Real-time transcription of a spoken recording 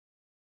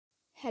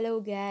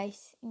Hello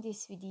guys, in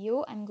this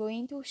video I'm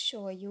going to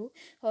show you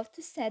how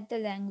to set the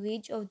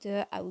language of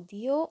the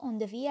audio on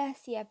the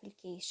VLC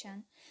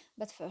application.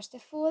 But first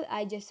of all,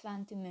 I just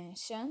want to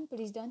mention,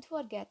 please don't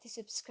forget to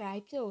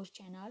subscribe to our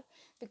channel,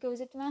 because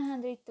at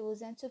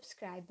 100,000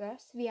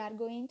 subscribers we are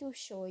going to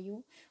show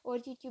you our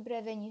YouTube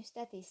revenue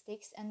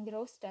statistics and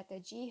growth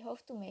strategy, how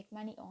to make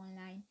money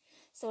online.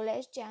 So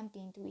let's jump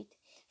into it.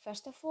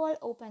 First of all,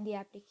 open the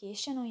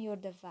application on your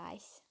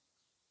device.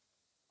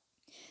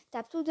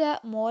 Tap to the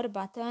More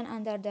button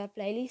under the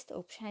playlist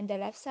option at the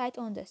left side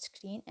on the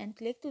screen and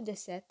click to the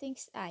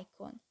settings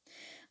icon.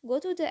 Go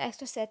to the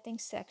extra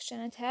settings section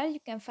and here you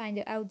can find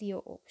the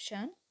audio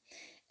option.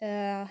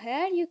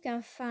 Here you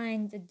can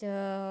find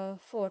the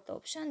fourth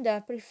option,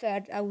 the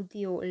preferred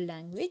audio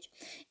language,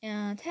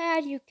 and here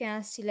you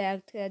can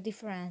select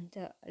different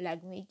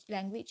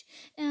language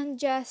and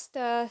just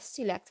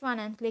select one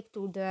and click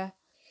to the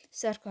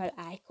circle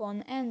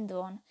icon and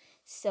done.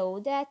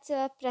 So that's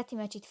pretty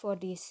much it for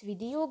this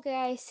video,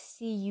 guys.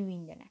 See you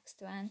in the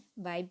next one.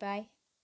 Bye bye.